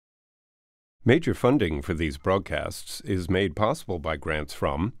Major funding for these broadcasts is made possible by grants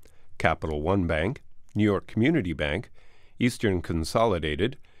from Capital One Bank, New York Community Bank, Eastern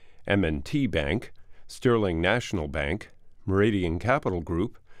Consolidated, M&T Bank, Sterling National Bank, Meridian Capital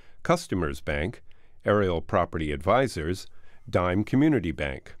Group, Customers Bank, Ariel Property Advisors, Dime Community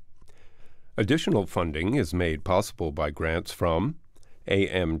Bank. Additional funding is made possible by grants from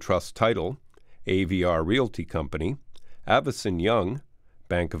AM Trust Title, AVR Realty Company, Avison Young,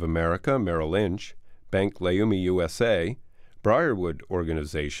 Bank of America Merrill Lynch, Bank Leumi USA, Briarwood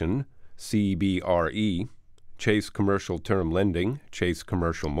Organization, CBRE, Chase Commercial Term Lending, Chase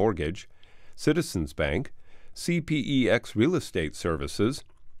Commercial Mortgage, Citizens Bank, CPEX Real Estate Services,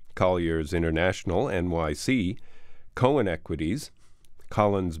 Colliers International NYC, Cohen Equities,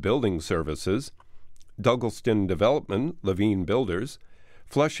 Collins Building Services, Douglaston Development, Levine Builders,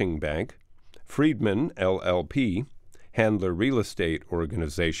 Flushing Bank, Friedman LLP, Handler Real Estate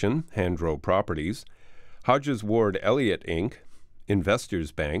Organization, Handro Properties, Hodges Ward Elliott Inc.,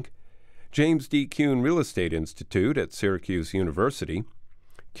 Investors Bank, James D. Kuhn Real Estate Institute at Syracuse University,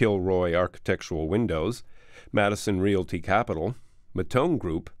 Kilroy Architectural Windows, Madison Realty Capital, Matone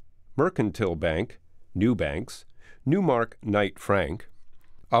Group, Mercantile Bank, New Banks, Newmark Knight Frank,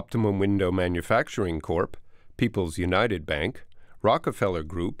 Optimum Window Manufacturing Corp., People's United Bank, Rockefeller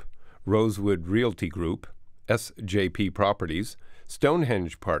Group, Rosewood Realty Group, SJP Properties,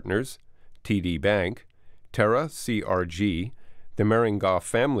 Stonehenge Partners, TD Bank, Terra CRG, the Meringoff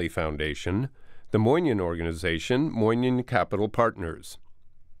Family Foundation, the Moynihan Organization, Moynihan Capital Partners,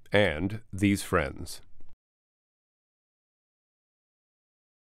 and these friends.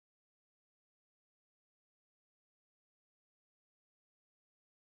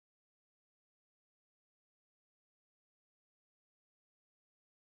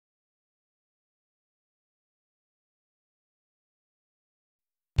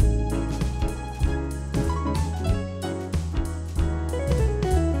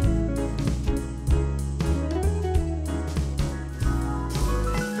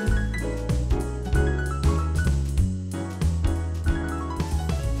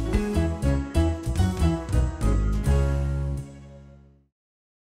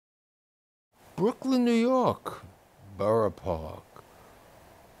 Brooklyn, New York, Borough Park,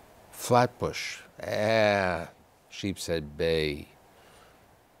 Flatbush, Sheepshead Bay,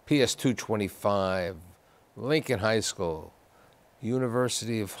 PS 225, Lincoln High School,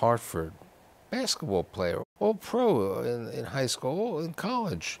 University of Hartford, basketball player, all pro in high school, in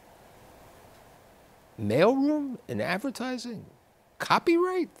college. Mailroom in advertising,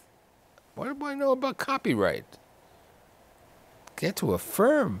 copyright. What do I know about copyright? Get to a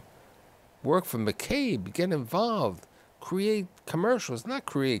firm. Work for McCabe, get involved, create commercials, not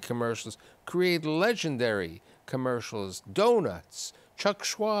create commercials, create legendary commercials, Donuts, Chuck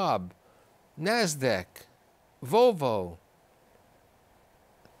Schwab, NASDAQ, Volvo,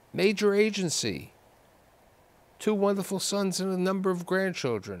 major agency, 2 wonderful sons and a number of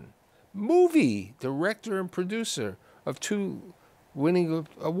grandchildren, movie director and producer of 2 winning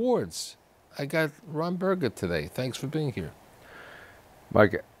awards. I got Ron Berger today. Thanks for being here.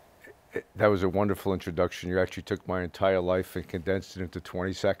 Mike, that was a wonderful introduction. You actually took my entire life and condensed it into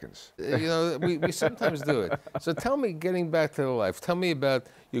 20 seconds. You know, we sometimes do it. So tell me, getting back to the life, tell me about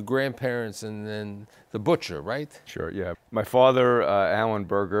your grandparents and then the butcher, right? Sure, yeah. My father, Alan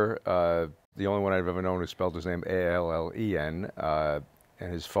Berger, the only one I've ever known who spelled his name A-L-L-E-N, and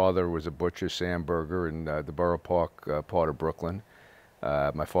his father was a butcher, Sam Berger, in the Borough Park part of Brooklyn.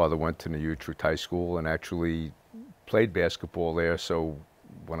 My father went to New Utrecht High School and actually played basketball there, so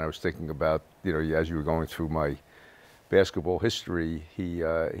when I was thinking about, you know, as you were going through my basketball history, he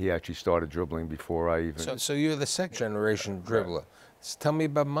actually started dribbling before I even... So you're the second generation dribbler. So tell me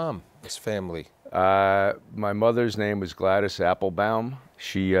about Mom, his family. My mother's name was Gladys Applebaum.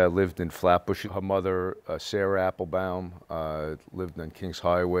 She lived in Flatbush. Her mother, Sarah Applebaum, lived on Kings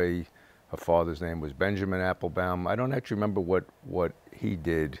Highway. Her father's name was Benjamin Applebaum. I don't actually remember what he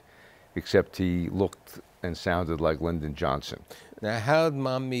did, except he looked and sounded like Lyndon Johnson. Now, how did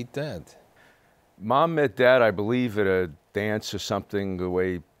Mom meet Dad? Mom met Dad, I believe, at a dance or something, the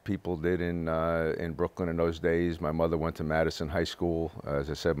way people did in Brooklyn in those days. My mother went to Madison High School.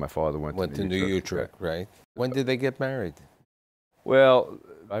 As I said, my father went to New Utrecht, right? When did they get married? Well,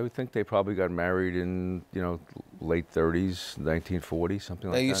 I would think they probably got married in, you know, late 30s, 1940,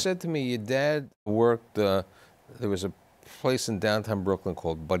 something like that. Now, you said to me your dad worked, there was a place in downtown Brooklyn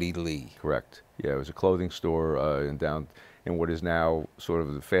called Buddy Lee. Correct. Yeah, it was a clothing store in what is now sort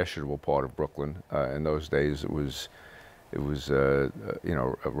of the fashionable part of Brooklyn. In those days, it was you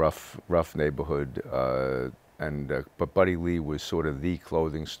know, a rough neighborhood, but Buddy Lee was sort of the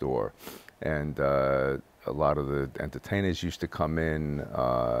clothing store. and a lot of the entertainers used to come in,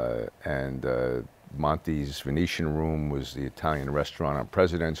 and Monty's Venetian Room was the Italian restaurant on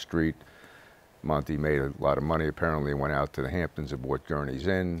President Street. Monty made a lot of money, apparently went out to the Hamptons and bought Gurney's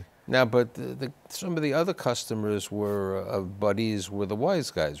Inn. Now, but some of the other customers were Buddy's were the wise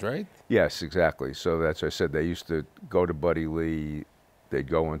guys, right? Yes, exactly. So that's what I said. They used to go to Buddy Lee. They'd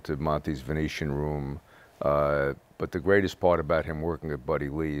go into Monty's Venetian Room. But the greatest part about him working at Buddy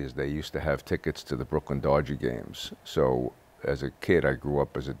Lee is they used to have tickets to the Brooklyn Dodger games. So as a kid, I grew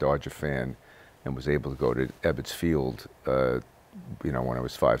up as a Dodger fan and was able to go to Ebbets Field, when I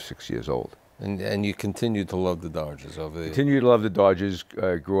was 5, 6 years old. And you continued to love the Dodgers over the... Continued to love the Dodgers.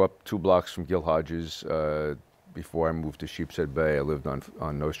 Grew up 2 blocks from Gil Hodges. Before I moved to Sheepshead Bay, I lived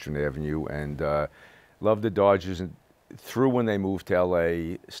on Nostrand Avenue, and loved the Dodgers. And through when they moved to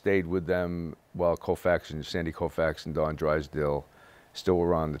LA, stayed with them while Sandy Koufax and Don Drysdale still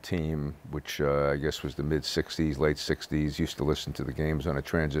were on the team, which I guess was the mid-'60s, late '60s. Used to listen to the games on a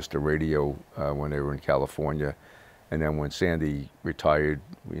transistor radio when they were in California. And then when Sandy retired,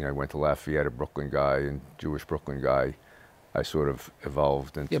 I went to Lafayette, a Brooklyn guy and Jewish Brooklyn guy. I sort of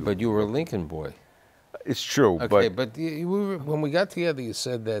evolved into... Yeah, but you were a Lincoln boy. It's true, okay, but when we got together, you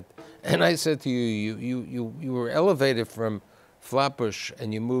said that, and I said to you, you were elevated from Flatbush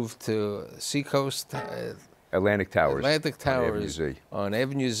and you moved to Seacoast. Atlantic Towers. Atlantic Towers on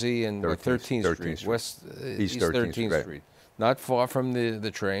Avenue Z and 13th Street, East 13th Street. Not far from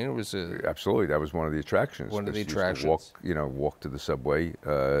the train. It was absolutely, that was one of the attractions. One of the attractions. Walk to the subway,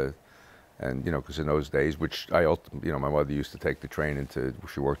 and because in those days, which my mother used to take the train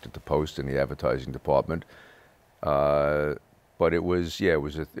she worked at the Post in the advertising department. But it was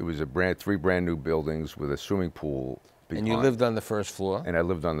 3 brand new buildings with a swimming pool behind. And you lived on the first floor? And I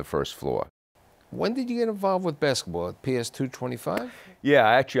lived on the first floor. When did you get involved with basketball? At PS 225? Yeah,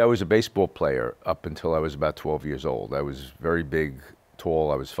 actually, I was a baseball player up until I was about 12 years old. I was very big,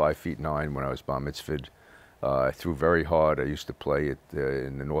 tall. I was 5'9" when I was bar mitzvahed. I threw very hard. I used to play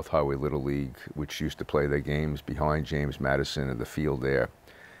in the North Highway Little League, which used to play their games behind James Madison in the field there.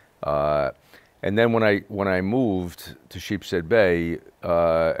 And then when I moved to Sheepshead Bay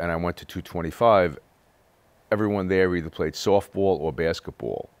and I went to 225, everyone there either played softball or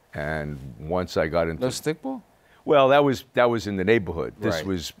basketball. And once I got into... No stickball? Well, that was in the neighborhood. This right.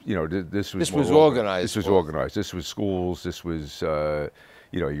 was, this was organized. This was organized. This was schools. This was,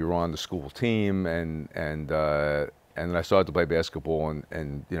 you were on the school team, and then I started to play basketball,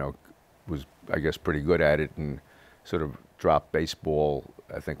 and was, I guess, pretty good at it, and sort of dropped baseball,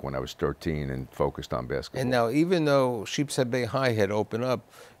 I think, when I was 13 and focused on basketball. And now, even though Sheepshead Bay High had opened up,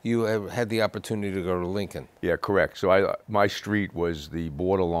 you had the opportunity to go to Lincoln. Yeah, correct. So my street was the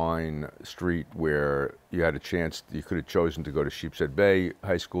borderline street where you had a chance, you could have chosen to go to Sheepshead Bay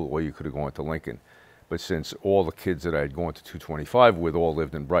High School, or you could have gone to Lincoln. But since all the kids that I had gone to 225 with all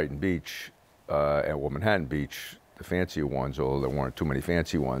lived in Brighton Beach, or Manhattan Beach, the fancier ones, although there weren't too many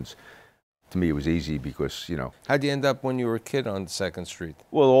fancy ones, to me it was easy because, How'd you end up when you were a kid on 2nd Street?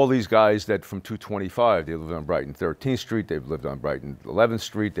 Well, all these guys that from 225, they lived on Brighton 13th Street, they've lived on Brighton 11th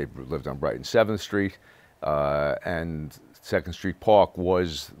Street, they've lived on Brighton 7th Street, and 2nd Street Park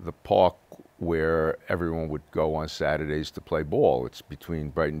was the park where everyone would go on Saturdays to play ball. It's between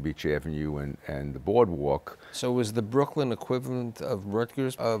Brighton Beach Avenue and the boardwalk. So was the Brooklyn equivalent of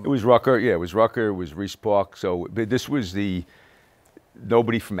Rutgers? It was Rucker, yeah, it was Rucker, it was Reese Park. So but this was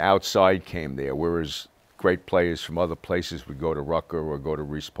nobody from outside came there, whereas great players from other places would go to Rucker or go to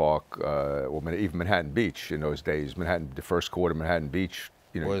Reese Park, or even Manhattan Beach in those days. The first quarter Manhattan Beach,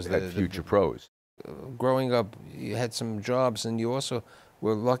 had future pros. Growing up, you had some jobs, and you also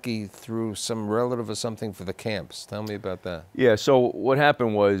were lucky through some relative or something for the camps. Tell me about that. Yeah, so what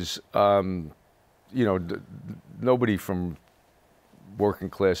happened was, nobody from working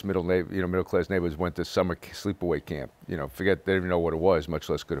class, middle class neighborhoods went to summer sleepaway camp. Forget, they didn't even know what it was, much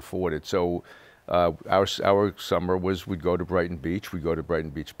less could afford it. So our summer was, we'd go to Brighton Beach, we'd go to Brighton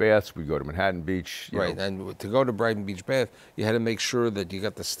Beach Baths, we'd go to Manhattan Beach. Right, and to go to Brighton Beach Bath, you had to make sure that you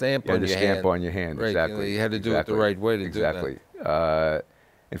got the stamp on your hand. Yeah, the stamp on your hand, right. exactly. You had to do it the right way to do that. Exactly.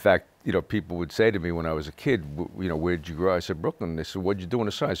 In fact, people would say to me when I was a kid, where'd you grow up? I said, Brooklyn. They said, what'd you do in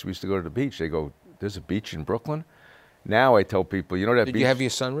the summer? So we used to go to the beach. They go, there's a beach in Brooklyn? Now I tell people, that beach. Did you have your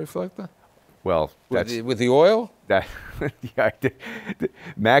sun reflector? Well, with the oil? Yeah, I did.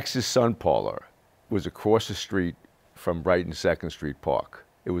 Max's Sun Parlor was across the street from Brighton 2nd Street Park.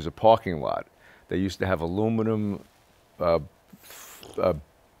 It was a parking lot. They used to have aluminum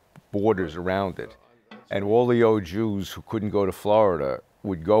borders around it. And all the old Jews who couldn't go to Florida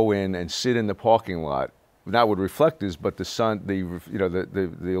would go in and sit in the parking lot not with reflectors, but the sun, the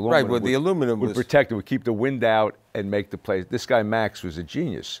aluminum. Right, where the aluminum would was protect it, would keep the wind out and make the place. This guy Max was a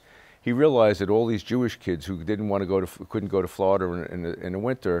genius. He realized that all these Jewish kids who didn't want to couldn't go to Florida in the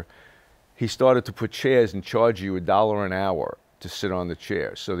winter, he started to put chairs and charge you $1 an hour to sit on the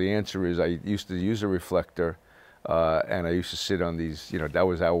chair. So the answer is, I used to use a reflector, and I used to sit on these.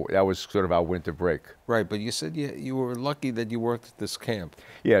 That was sort of our winter break. right. But you said you were lucky that you worked at this camp.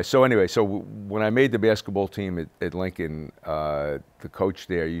 Yeah. So anyway, when I made the basketball team at Lincoln, the coach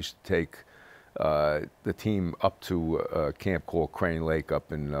there used to take the team up to a camp called Crane Lake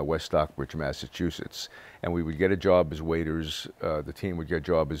up in West Stockbridge, Massachusetts, and we would get a job as waiters. The team would get a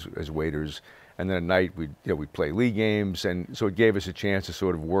job as waiters, and then at night we'd play league games, and so it gave us a chance to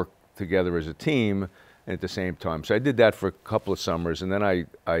sort of work together as a team at the same time. So I did that for a couple of summers, and then I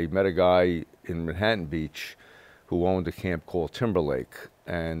met a guy in Manhattan Beach who owned a camp called Timberlake,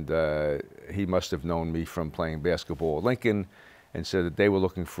 and he must have known me from playing basketball at Lincoln, and said that they were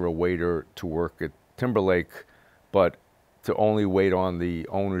looking for a waiter to work at Timberlake, but to only wait on the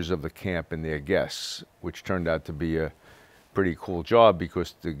owners of the camp and their guests, which turned out to be a pretty cool job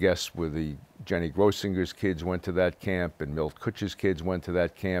because the guests were the Jenny Grossinger's kids went to that camp and Milt Kutcher's kids went to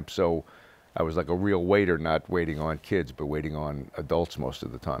that camp. So I was like a real waiter, not waiting on kids, but waiting on adults most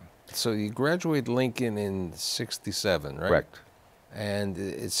of the time. So you graduated Lincoln in '67, right? Correct. And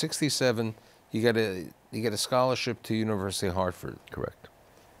at '67, you get a scholarship to University of Hartford. Correct.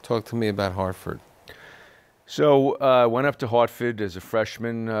 Talk to me about Hartford. So I went up to Hartford as a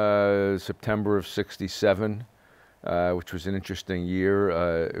freshman, September of '67, which was an interesting year.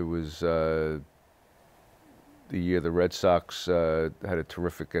 It was the year the Red Sox had a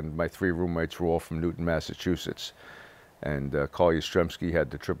terrific, and my 3 roommates were all from Newton, Massachusetts. And Carl Yastrzemski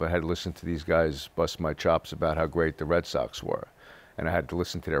had the trip. I had to listen to these guys bust my chops about how great the Red Sox were. And I had to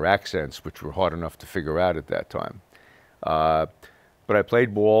listen to their accents, which were hard enough to figure out at that time. But I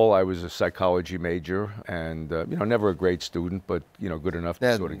played ball. I was a psychology major, and never a great student, but good enough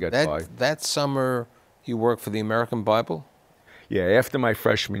to sort of get by. That summer, you worked for the American Bible? Yeah, after my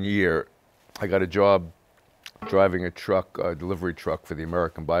freshman year, I got a job driving a truck, a delivery truck for the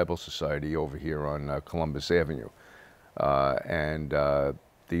American Bible Society over here on Columbus Avenue, and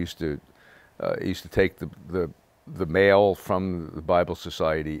they used to take the mail from the Bible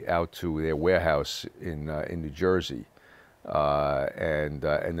Society out to their warehouse in New Jersey, and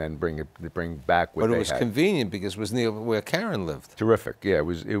then bring back what they had. But it was convenient because it was near where Karen lived. Terrific, yeah.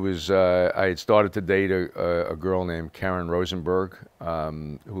 It was. I had started to date a girl named Karen Rosenberg,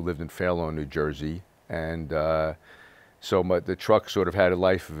 who lived in Fair Lawn, New Jersey, and so the truck sort of had a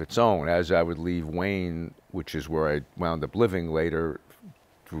life of its own. As I would leave Wayne, which is where I wound up living later,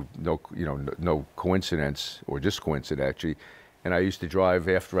 through no coincidence, or just coincidence actually. And I used to drive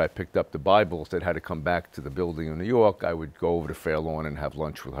after I picked up the Bibles that had to come back to the building in New York. I would go over to Fair Lawn and have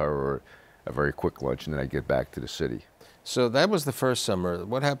lunch with her, or a very quick lunch, and then I'd get back to the city. So that was the first summer.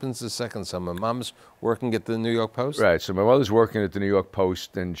 What happens the second summer? Mom's working at the New York Post? Right. So my mother's working at the New York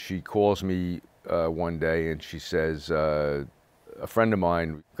Post, and she calls me one day, and she says, a friend of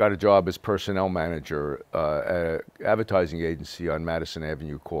mine got a job as personnel manager at an advertising agency on Madison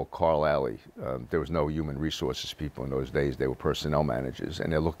Avenue called Carl Alley. There was no human resources people in those days. They were personnel managers,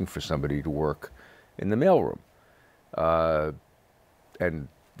 and they're looking for somebody to work in the mailroom. And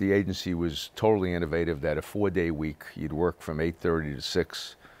the agency was totally innovative. They had a 4-day week. You'd work from 8:30 to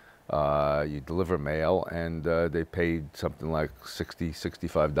 6. You'd deliver mail, and they paid something like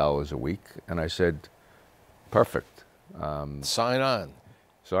 $65 a week. And I said, perfect. Sign on.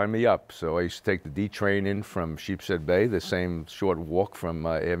 Sign me up. So I used to take the D train in from Sheepshead Bay, the same short walk from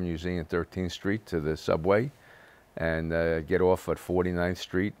Avenue Z and 13th Street to the subway, and get off at 49th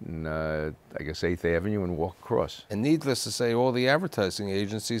Street and I guess 8th Avenue and walk across. And needless to say, all the advertising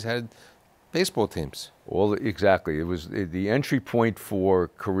agencies had baseball teams. Exactly. It was the entry point for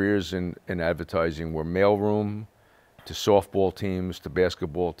careers in advertising were mailroom, to softball teams, to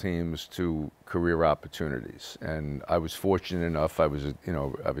basketball teams, to career opportunities. And I was fortunate enough. I was,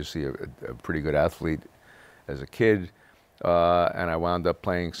 obviously a pretty good athlete as a kid, and I wound up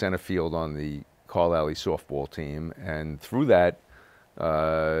playing center field on the Carl Alley softball team. And through that,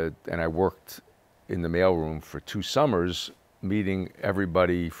 and I worked in the mailroom for 2 summers, meeting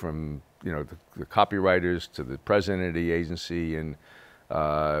everybody from the copywriters to the president of the agency, and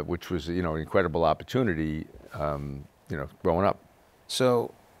which was an incredible opportunity. Growing up.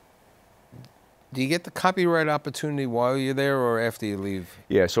 So, do you get the copyright opportunity while you're there or after you leave?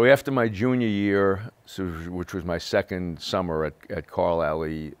 Yeah, so after my junior year, which was my second summer at Carl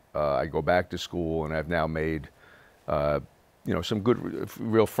Alley, I go back to school, and I've now made you know, some good,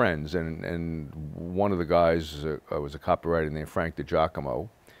 real friends. And one of the guys was a copywriter named Frank DiGiacomo.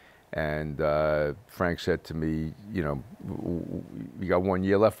 And Frank said to me, you know, you got 1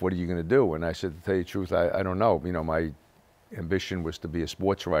 year left, what are you going to do? And I said, to tell you the truth, I don't know. You know, my ambition was to be a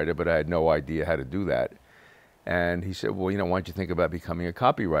sports writer, but I had no idea how to do that. And he said, well, you know, why don't you think about becoming a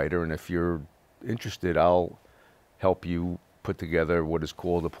copywriter? And if you're interested, I'll help you put together what is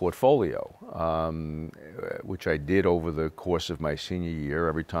called a portfolio, which I did over the course of my senior year.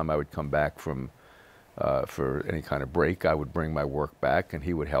 Every time I would come back from for any kind of break, I would bring my work back, and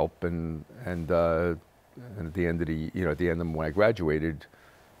he would help. And at the end of when I graduated,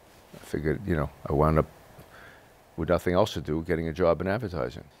 I figured, you know, I wound up with nothing else to do, getting a job in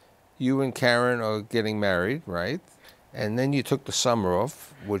advertising. You and Karen are getting married, right? And then you took the summer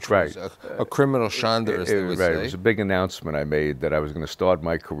off, which was a criminal shanda, as they would say. It was a big announcement I made that I was going to start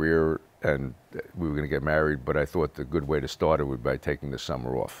my career and we were going to get married, but I thought the good way to start it would be by taking the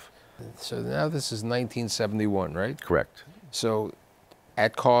summer off. So now this is 1971, right? Correct. So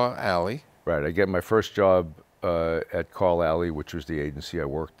at Carl Alley. Right. I get my first job at Carl Alley, which was the agency. I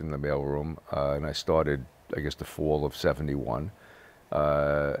worked in the mailroom, and I started, I guess, the fall of '71.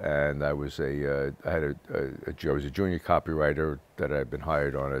 And I was I was a junior copywriter that I'd been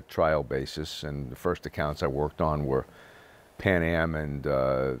hired on a trial basis, and the first accounts I worked on were Pan Am and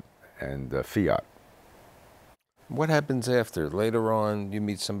Fiat. What happens after? Later on, you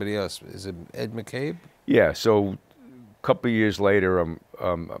meet somebody else. Is it Ed McCabe? Yeah. So a couple of years later,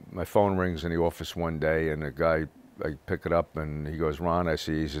 my phone rings in the office one day, and a guy, I pick it up, and he goes, "Ron," I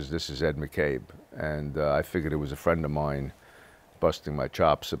see. He says, "This is Ed McCabe," and I figured it was a friend of mine, busting my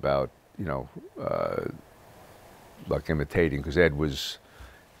chops about, you know, like imitating, because Ed was,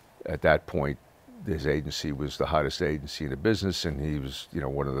 at that point, his agency was the hottest agency in the business, and he was, you know,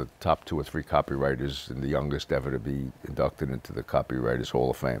 one of the top 2 or 3 copywriters and the youngest ever to be inducted into the Copywriters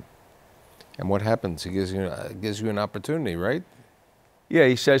Hall of Fame. And what happens? He gives you an opportunity, right? Yeah,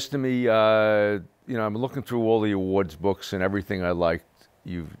 he says to me, you know, I'm looking through all the awards books and everything I liked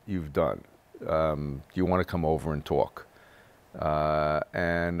you've done. Do you want to come over and talk?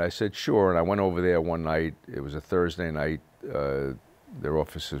 And I said, sure. And I went over there one night. It was a Thursday night. Their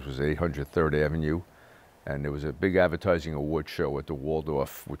offices was 800 3rd Avenue. And there was a big advertising award show at the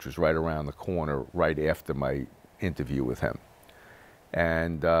Waldorf, which was right around the corner, right after my interview with him.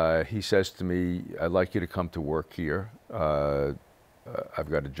 And he says to me, I'd like you to come to work here. I've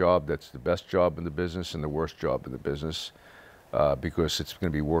got a job that's the best job in the business and the worst job in the business, because it's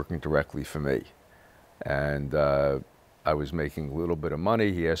going to be working directly for me. And I was making a little bit of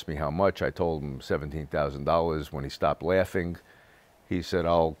money. He asked me how much. I told him $17,000. When he stopped laughing, he said,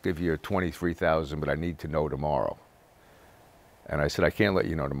 I'll give you $23,000, but I need to know tomorrow. And I said, I can't let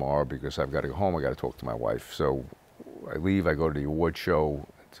you know tomorrow because I've got to go home. I got to talk to my wife. So I leave. I go to the award show.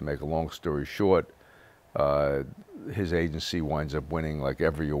 To make a long story short, his agency winds up winning like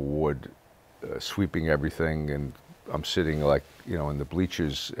every award, sweeping everything. And I'm sitting, like, you know, in the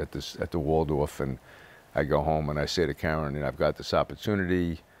bleachers at the Waldorf, and I go home and I say to Karen, and I've got this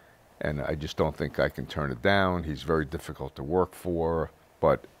opportunity, and I just don't think I can turn it down. He's very difficult to work for,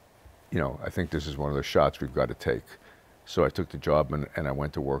 but, you know, I think this is one of the shots we've got to take. So I took the job, and I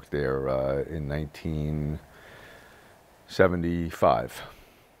went to work there in 1975.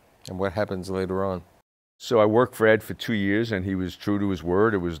 And what happens later on? So I worked for Ed for 2 years, and he was true to his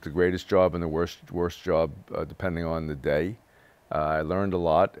word. It was the greatest job and the worst job, depending on the day. I learned a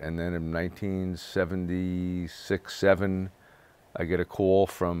lot, and then in 1976-7, I get a call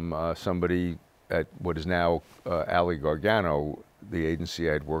from somebody at what is now Ali Gargano, the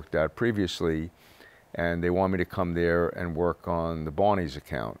agency I'd worked at previously, and they want me to come there and work on the Barney's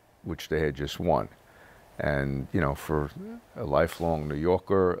account, which they had just won. And, you know, for a lifelong New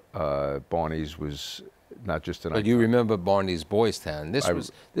Yorker, Barney's was not just an. But you remember Barney's Boys Town. This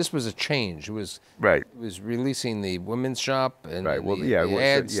was a change. It was right. It was releasing the women's shop and right. Well, the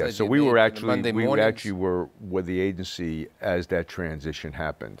ads. Yeah. So we were with the agency as that transition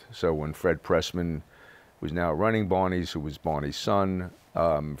happened. So when Fred Pressman was now running Barney's, who was Barney's son,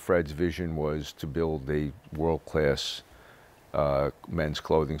 Fred's vision was to build a world-class men's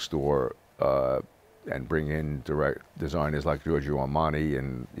clothing store. And bring in direct designers like Giorgio Armani,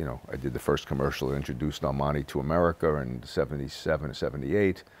 and, you know, I did the first commercial that introduced Armani to America in '77,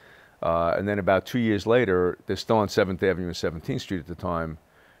 '78, and then about 2 years later, they're still on 7th Avenue and 17th Street at the time,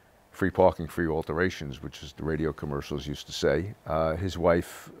 free parking, free alterations, which is the radio commercials used to say. His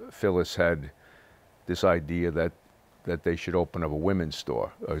wife Phyllis had this idea that they should open up a women's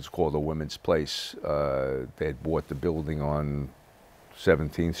store. It's called a Women's Place. They had bought the building on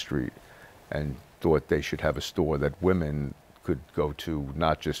 17th Street, and thought they should have a store that women could go to,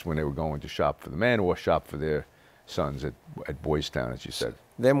 not just when they were going to shop for the men or shop for their sons at Boys Town, as you said.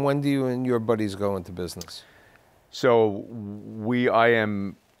 Then when do you and your buddies go into business? So I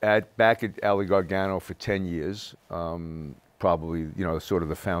am back at Ali Gargano for 10 years, probably, you know, sort of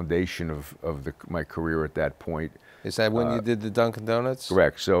the foundation of my career at that point. Is that when you did the Dunkin' Donuts?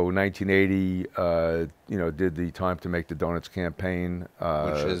 Correct. So 1980, you know, did the Time to Make the Donuts campaign.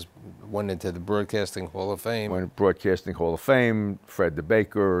 Which went into the Broadcasting Hall of Fame. Went Broadcasting Hall of Fame, Fred the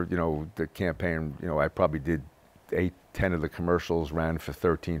Baker, you know, the campaign, you know, I probably did 8, 10 of the commercials, ran for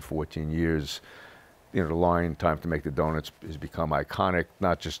 13, 14 years. You know, the line Time to Make the Donuts has become iconic,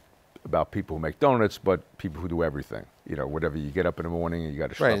 not just about people who make donuts, but people who do everything. You know, whatever you get up in the morning and you got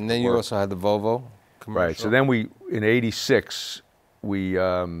to shop. Right, and then you also had the Volvo commercial. Right, so then in 86, we,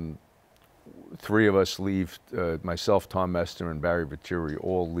 3 of us leave, myself, Tom Mester, and Barry Viteri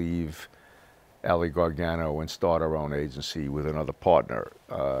all leave Ali Gargano and start our own agency with another partner,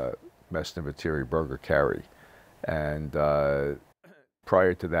 Mester, Viteri, Berger, Carey. And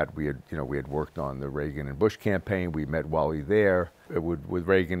prior to that, we had worked on the Reagan and Bush campaign. We met Wally there. With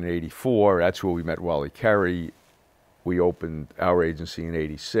Reagan in 84, that's where we met Wally Carey. We opened our agency in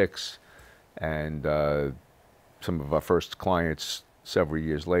 86, and some of our first clients several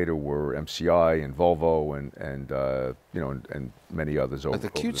years later were MCI and Volvo and you know, and many others. But the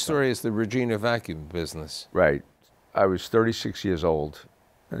cute story is the Regina vacuum business. Right. I was 36 years old,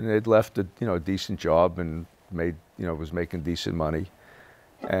 and they'd left a decent job and was making decent money,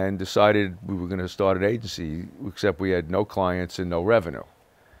 and decided we were going to start an agency, except we had no clients and no revenue,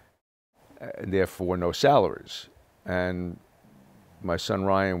 and therefore no salaries. And my son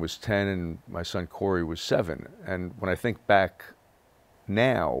Ryan was 10 and my son Corey was 7. And when I think back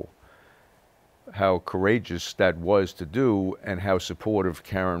now, how courageous that was to do and how supportive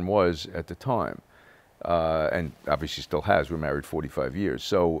Karen was at the time. And obviously still has, we're married 45 years.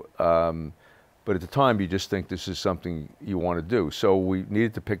 So, but at the time you just think this is something you want to do. So we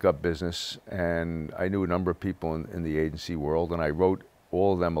needed to pick up business, and I knew a number of people in the agency world, and I wrote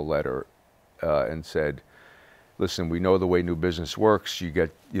all of them a letter and said, listen, we know the way new business works. You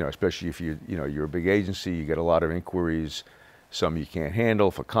get, especially if you're a big agency, you get a lot of inquiries. Some you can't handle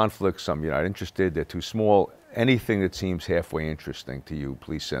for conflicts, some you're not interested, they're too small. Anything that seems halfway interesting to you,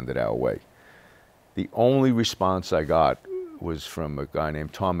 please send it our way. The only response I got was from a guy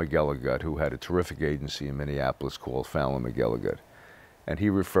named Tom McGilligut, who had a terrific agency in Minneapolis called Fallon McGilligut. And he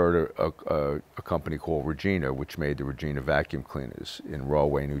referred to a company called Regina, which made the Regina vacuum cleaners in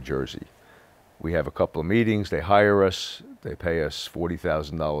Rahway, New Jersey. We have a couple of meetings, they hire us, they pay us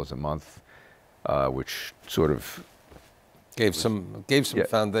 $40,000 a month, which sort of gave some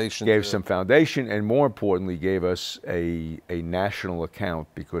foundation. Gave some foundation, and more importantly, gave us a national account,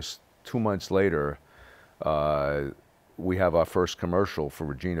 because 2 months later, we have our first commercial for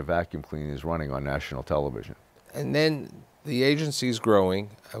Regina vacuum cleaners running on national television. And then the agency's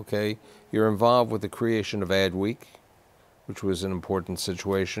growing, okay? You're involved with the creation of Ad Week, which was an important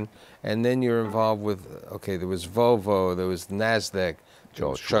situation. And then you're involved with, okay, there was Volvo, there was NASDAQ,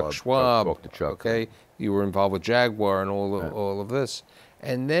 Chuck Schwab, okay? You were involved with Jaguar and all of this.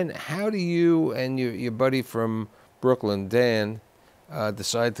 And then how do you and your buddy from Brooklyn, Dan,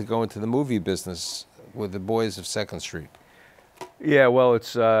 decide to go into the movie business with the Boys of 2nd Street? Yeah, well,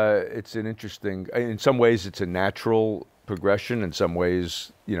 it's an interesting, in some ways it's a natural progression. In some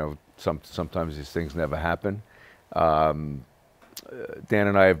ways, sometimes these things never happen. Dan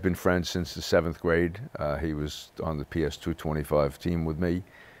and I have been friends since the 7th grade. He was on the PS 225 team with me,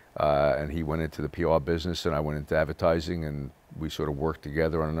 and he went into the PR business and I went into advertising, and we sort of worked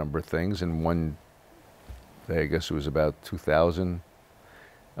together on a number of things. And one day, I guess it was about 2000,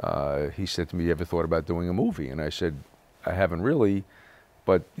 he said to me, "You ever thought about doing a movie?" And I said, "I haven't really,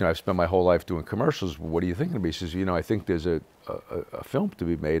 but I've spent my whole life doing commercials. What are you thinking of me?" He says, "I think there's a film to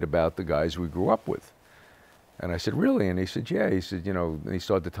be made about the guys we grew up with." And I said, "Really?" And he said, "Yeah." He said, and he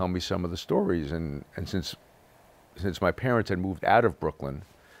started to tell me some of the stories. And since my parents had moved out of Brooklyn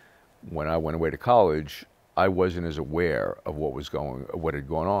when I went away to college, I wasn't as aware of what had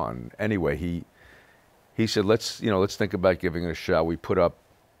gone on. Anyway, he said, let's think about giving it a shot. We put up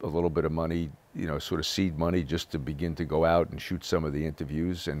a little bit of money, sort of seed money, just to begin to go out and shoot some of the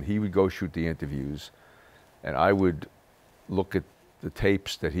interviews. And he would go shoot the interviews, and I would look at the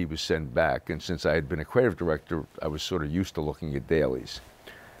tapes that he would send back. And since I had been a creative director, I was sort of used to looking at dailies.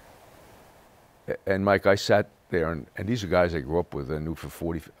 And Mike, I sat there, and these are guys I grew up with. I knew for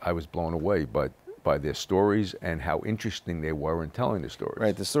 40. I was blown away by their stories and how interesting they were in telling the stories.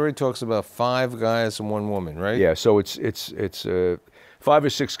 Right. The story talks about 5 guys and 1 woman, right? Yeah. So it's 5 or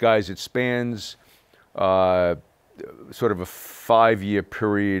 6 guys. It spans sort of a 5-year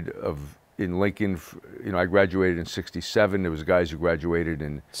period in Lincoln. I graduated in '67. There was guys who graduated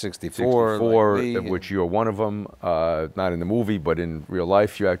in 64, of which you're one of them. Not in the movie, but in real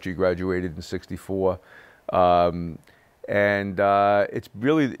life, you actually graduated in '64. It's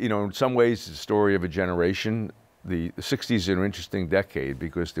really, in some ways, the story of a generation. The 60s is an interesting decade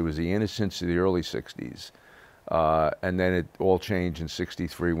because there was the innocence of the early 60s. And then it all changed in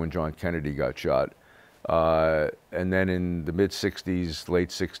 '63 when John Kennedy got shot. And then in the mid-'60s, late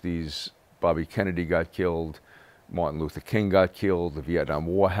 '60s, Bobby Kennedy got killed, Martin Luther King got killed, the Vietnam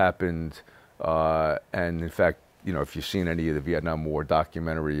War happened, and in fact, if you've seen any of the Vietnam War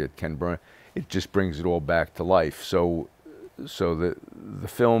documentary at Ken Burns, it just brings it all back to life. So the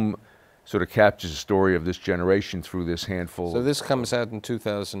film sort of captures the story of this generation through this handful. So this comes out in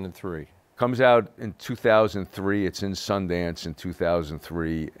 2003. Comes out in 2003. It's in Sundance in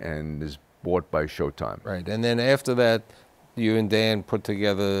 2003 and is bought by Showtime. Right, and then after that, you and Dan put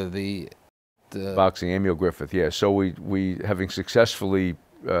together the Boxing, Emil Griffith, yeah. So we having successfully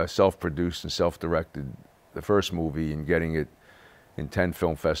self-produced and self-directed the first movie and getting it in 10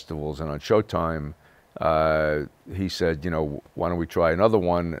 film festivals and on Showtime, he said, why don't we try another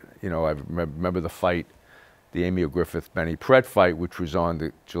one? I remember the fight, the Emil Griffith Benny Paret fight, which was on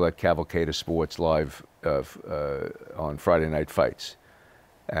the Gillette Cavalcade of Sports Live on Friday Night Fights.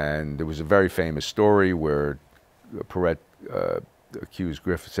 And there was a very famous story where Paret accused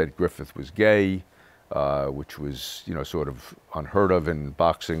Griffith, said Griffith was gay, which was, sort of unheard of in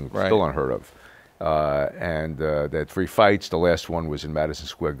boxing, right. Still unheard of. They had 3 fights. The last one was in Madison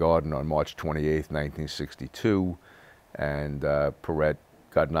Square Garden on March 28th, 1962. And Paret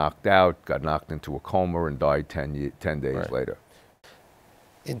got knocked out, got knocked into a coma, and died 10 days right. later.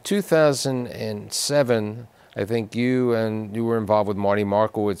 In 2007, I think you were involved with Marty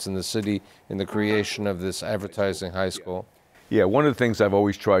Markowitz in the city in the creation of this advertising high school. Yeah, one of the things I've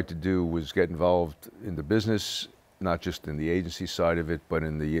always tried to do was get involved in the business, not just in the agency side of it, but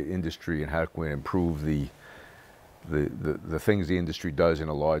in the industry and how can we improve the things the industry does in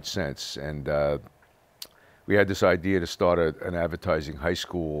a large sense. And we had this idea to start an advertising high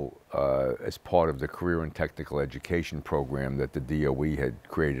school as part of the career and technical education program that the DOE had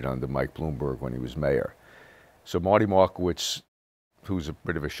created under Mike Bloomberg when he was mayor. So Marty Markowitz, who's a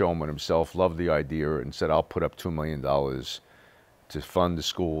bit of a showman himself, loved the idea and said, I'll put up $2 million to fund the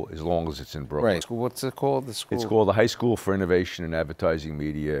school as long as it's in Brooklyn. Right. What's it called? The school? It's called the High School for Innovation in Advertising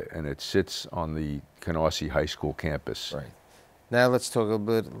Media, and it sits on the Canarsie High School campus. Right. Now let's talk a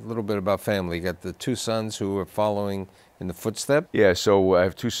little bit about family. You got the 2 sons who are following in the footsteps. Yeah, so I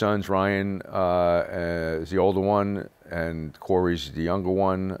have 2 sons. Ryan is the older one, and Corey's the younger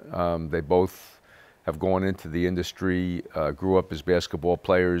one. They both have gone into the industry, grew up as basketball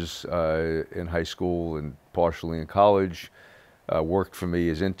players in high school and partially in college, worked for me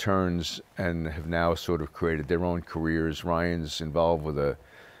as interns, and have now sort of created their own careers. Ryan's involved with an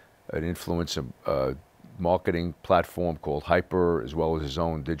influencer marketing platform called Hyper, as well as his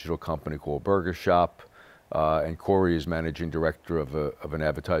own digital company called Bergershop. And Corey is managing director of an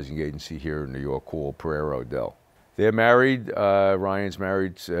advertising agency here in New York called Pereira Odell. They're married. Ryan's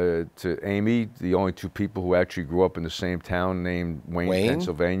married to Amy, the only 2 people who actually grew up in the same town named Wayne,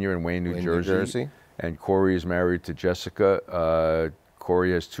 Pennsylvania, and Wayne, New Jersey. And Corey is married to Jessica.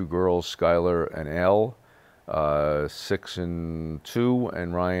 Corey has 2 girls, Skylar and Elle, 6 and 2,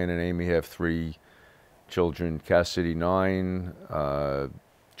 and Ryan and Amy have 3 children, Cassidy 9,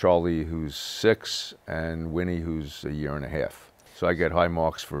 Charlie who's 6, and Winnie who's a year and a half. So I get high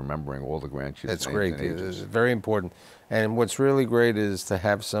marks for remembering all the grandchildren. That's great. It's very important. And what's really great is to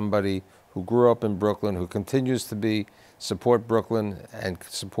have somebody who grew up in Brooklyn, who continues to support Brooklyn and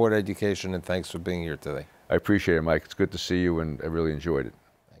support education, and thanks for being here today. I appreciate it, Mike. It's good to see you, and I really enjoyed it.